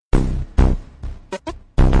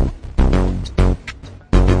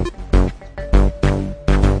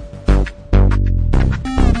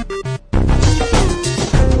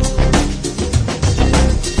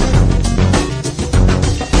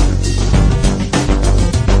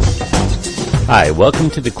Hi, welcome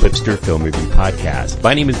to the Quipster Film Review Podcast.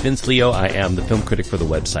 My name is Vince Leo. I am the film critic for the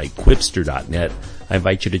website Quipster.net. I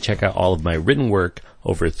invite you to check out all of my written work,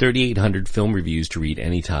 over 3,800 film reviews to read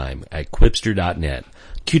anytime at Quipster.net,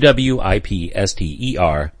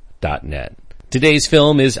 QWIPSTER.net. Today's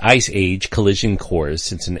film is Ice Age Collision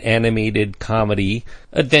Course. It's an animated comedy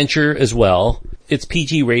adventure as well. It's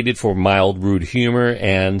PG rated for mild, rude humor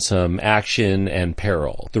and some action and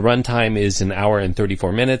peril. The runtime is an hour and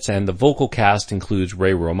 34 minutes, and the vocal cast includes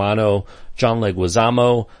Ray Romano, John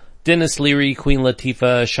Leguizamo, Dennis Leary, Queen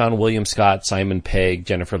Latifah, Sean William Scott, Simon Pegg,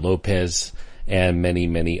 Jennifer Lopez, and many,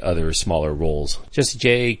 many other smaller roles. Jesse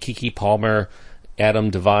J, Kiki Palmer, Adam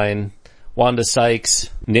Devine, Wanda Sykes,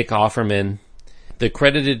 Nick Offerman. The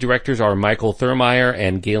credited directors are Michael Thurmeyer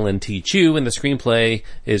and Galen T. Chu, and the screenplay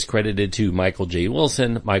is credited to Michael J.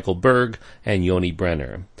 Wilson, Michael Berg, and Yoni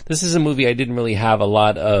Brenner. This is a movie I didn't really have a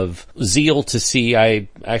lot of zeal to see. I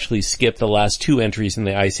actually skipped the last two entries in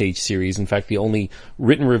the Ice Age series. In fact, the only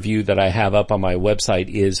written review that I have up on my website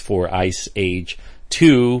is for Ice Age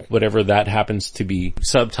 2, whatever that happens to be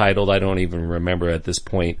subtitled. I don't even remember at this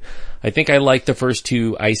point. I think I liked the first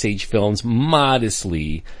two Ice Age films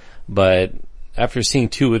modestly, but after seeing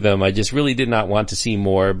two of them, I just really did not want to see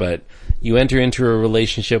more. But you enter into a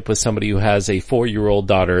relationship with somebody who has a 4-year-old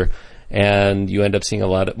daughter, and you end up seeing a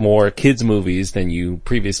lot more kids movies than you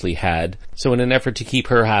previously had. So in an effort to keep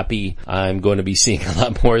her happy, I'm going to be seeing a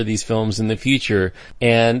lot more of these films in the future.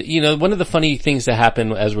 And, you know, one of the funny things that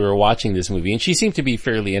happened as we were watching this movie, and she seemed to be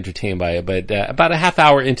fairly entertained by it, but about a half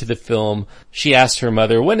hour into the film, she asked her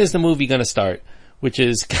mother, "When is the movie going to start?" Which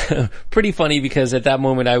is pretty funny because at that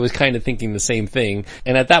moment I was kind of thinking the same thing.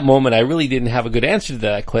 And at that moment I really didn't have a good answer to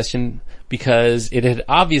that question because it had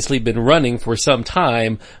obviously been running for some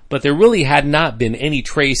time, but there really had not been any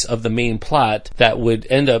trace of the main plot that would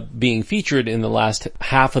end up being featured in the last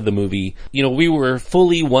half of the movie. You know, we were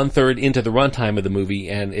fully 1/3 into the runtime of the movie,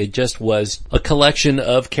 and it just was a collection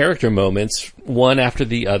of character moments, one after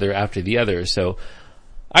the other. So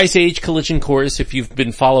Ice Age Collision Course, if you've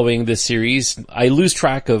been following this series, I lose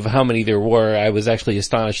track of how many there were. I was actually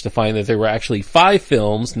astonished to find that there were actually 5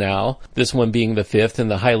 films now, this one being the 5th in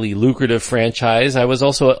the highly lucrative franchise. I was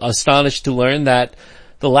also astonished to learn that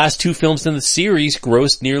the last 2 films in the series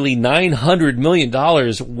grossed nearly $900 million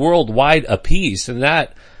worldwide apiece, and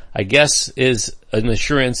that, I guess, is an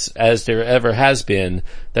assurance, as there ever has been,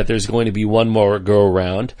 that there's going to be one more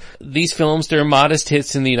go-around. These films, they're modest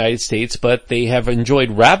hits in the United States, but they have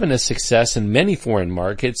enjoyed ravenous success in many foreign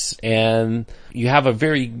markets, and you have a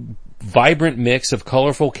very vibrant mix of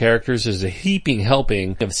colorful characters. There's a heaping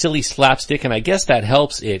helping of silly slapstick, and I guess that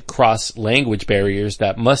helps it cross language barriers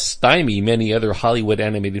that must stymie many other Hollywood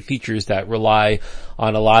animated features that rely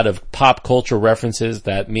on a lot of pop culture references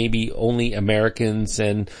that maybe only Americans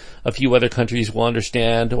and a few other countries will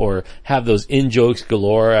understand, or have those in-jokes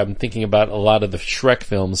galore. I'm thinking about a lot of the Shrek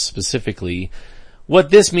films specifically. What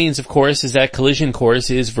this means, of course, is that Collision Course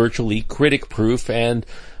is virtually critic-proof, and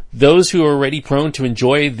those who are already prone to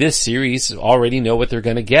enjoy this series already know what they're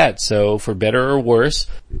going to get. So for better or worse,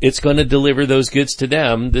 it's going to deliver those goods to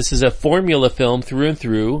them. This is a formula film through and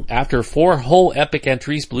through. After 4 whole epic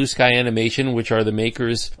entries, Blue Sky Animation, which are the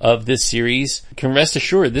makers of this series, can rest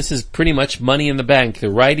assured this is pretty much money in the bank. They're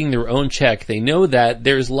writing their own check. They know that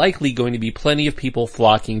there's likely going to be plenty of people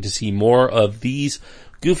flocking to see more of these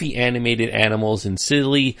goofy animated animals in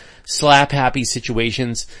silly, slap-happy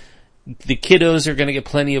situations. The kiddos are going to get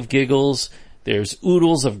plenty of giggles. There's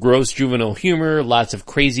oodles of gross juvenile humor, lots of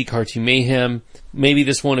crazy cartoon mayhem. Maybe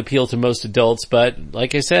this won't appeal to most adults, but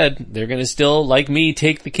like I said, they're going to still, like me,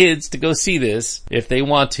 take the kids to go see this if they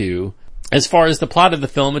want to. As far as the plot of the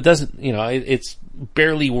film, it doesn't, it's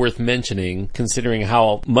barely worth mentioning considering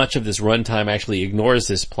how much of this runtime actually ignores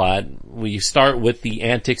this plot. We start with the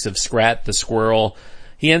antics of Scrat, the squirrel.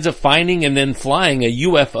 He ends up finding and then flying a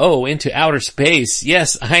UFO into outer space.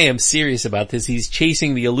 Yes, I am serious about this. He's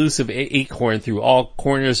chasing the elusive acorn through all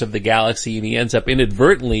corners of the galaxy, and he ends up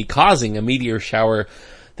inadvertently causing a meteor shower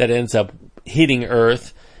that ends up hitting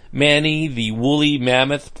Earth. Manny, the woolly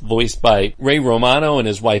mammoth, voiced by Ray Romano, and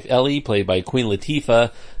his wife Ellie, played by Queen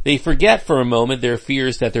Latifah, they forget for a moment their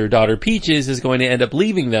fears that their daughter Peaches is going to end up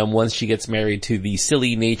leaving them once she gets married to the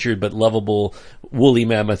silly-natured but lovable woolly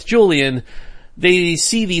mammoth Julian. They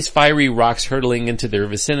see these fiery rocks hurtling into their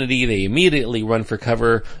vicinity. They immediately run for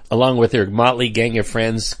cover, along with their motley gang of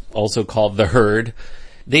friends, also called the Herd.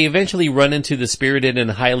 They eventually run into the spirited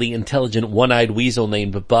and highly intelligent one-eyed weasel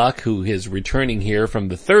named Buck, who is returning here from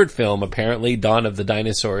the 3rd film, apparently, Dawn of the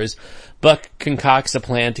Dinosaurs. Buck concocts a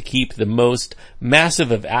plan to keep the most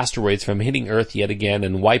massive of asteroids from hitting Earth yet again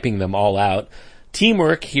and wiping them all out.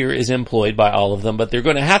 Teamwork here is employed by all of them, but they're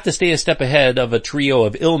going to have to stay a step ahead of a trio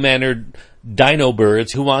of ill-mannered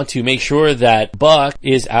Dino-Birds who want to make sure that Buck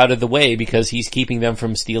is out of the way because he's keeping them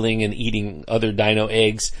from stealing and eating other dino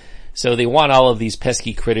eggs. So they want all of these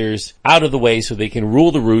pesky critters out of the way so they can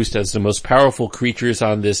rule the roost as the most powerful creatures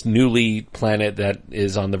on this newly planet that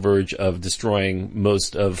is on the verge of destroying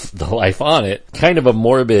most of the life on it. Kind of a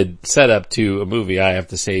morbid setup to a movie, I have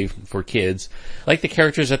to say, for kids. Like the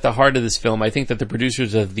characters at the heart of this film, I think that the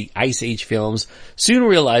producers of the Ice Age films soon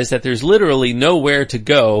realized that there's literally nowhere to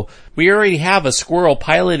go. We already have a squirrel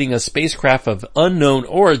piloting a spacecraft of unknown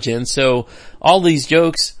origin, so all these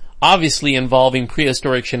jokes obviously involving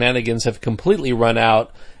prehistoric shenanigans have completely run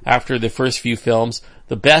out after the first few films.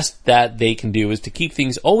 The best that they can do is to keep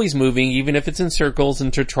things always moving, even if it's in circles,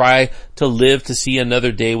 and to try to live to see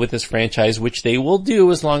another day with this franchise, which they will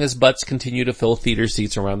do as long as butts continue to fill theater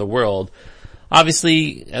seats around the world.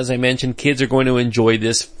 Obviously, as I mentioned, kids are going to enjoy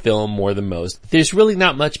this film more than most. There's really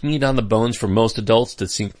not much meat on the bones for most adults to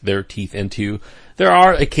sink their teeth into. There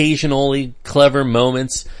are occasionally clever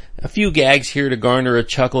moments, a few gags here to garner a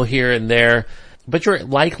chuckle here and there, but you're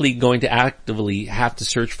likely going to actively have to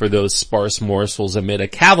search for those sparse morsels amid a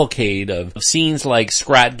cavalcade of scenes like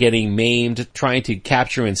Scrat getting maimed, trying to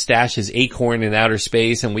capture and stash his acorn in outer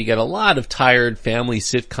space, and we get a lot of tired family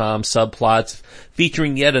sitcom subplots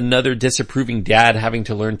featuring yet another disapproving dad having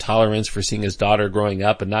to learn tolerance for seeing his daughter growing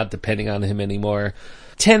up and not depending on him anymore.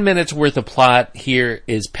 10 minutes worth of plot here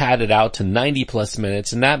is padded out to 90 plus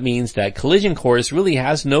minutes, and that means that Collision Course really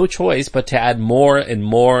has no choice but to add more and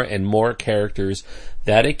more and more characters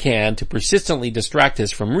that it can to persistently distract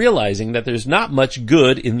us from realizing that there's not much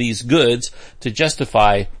good in these goods to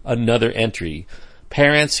justify another entry.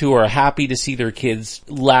 Parents who are happy to see their kids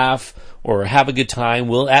laugh or have a good time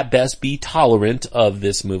will at best be tolerant of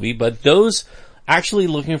this movie, but those actually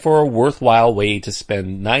looking for a worthwhile way to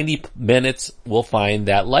spend 90 minutes will find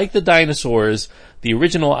that, like the Dinosaurs, the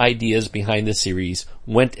original ideas behind the series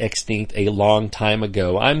went extinct a long time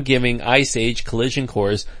ago. I'm giving Ice Age Collision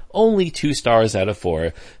Course only 2 stars out of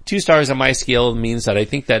 4. 2 stars on my scale means that I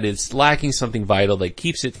think that it's lacking something vital that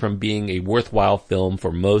keeps it from being a worthwhile film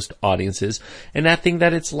for most audiences, and that thing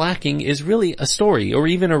that it's lacking is really a story or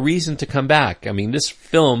even a reason to come back. I mean, this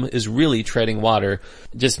film is really treading water,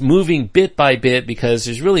 just moving bit by bit because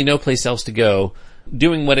there's really no place else to go,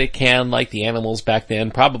 doing what it can like the animals back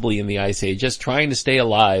then, probably in the Ice Age, just trying to stay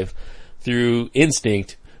alive through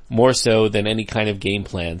instinct more so than any kind of game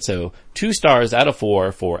plan. So 2 stars out of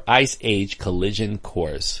 4 for Ice Age Collision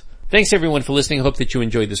Course. Thanks everyone for listening. I hope that you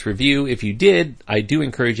enjoyed this review. If you did, I do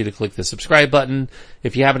encourage you to click the subscribe button.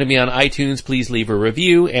 If you happen to be on iTunes, please leave a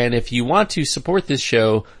review. And if you want to support this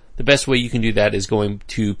show, the best way you can do that is going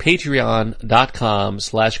to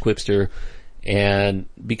patreon.com/Quipster and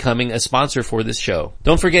becoming a sponsor for this show.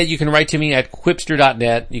 Don't forget, you can write to me at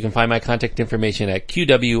quipster.net. You can find my contact information at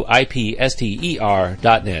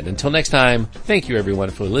qwipster.net. Until next time, thank you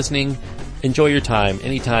everyone for listening. Enjoy your time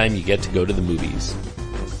anytime you get to go to the movies.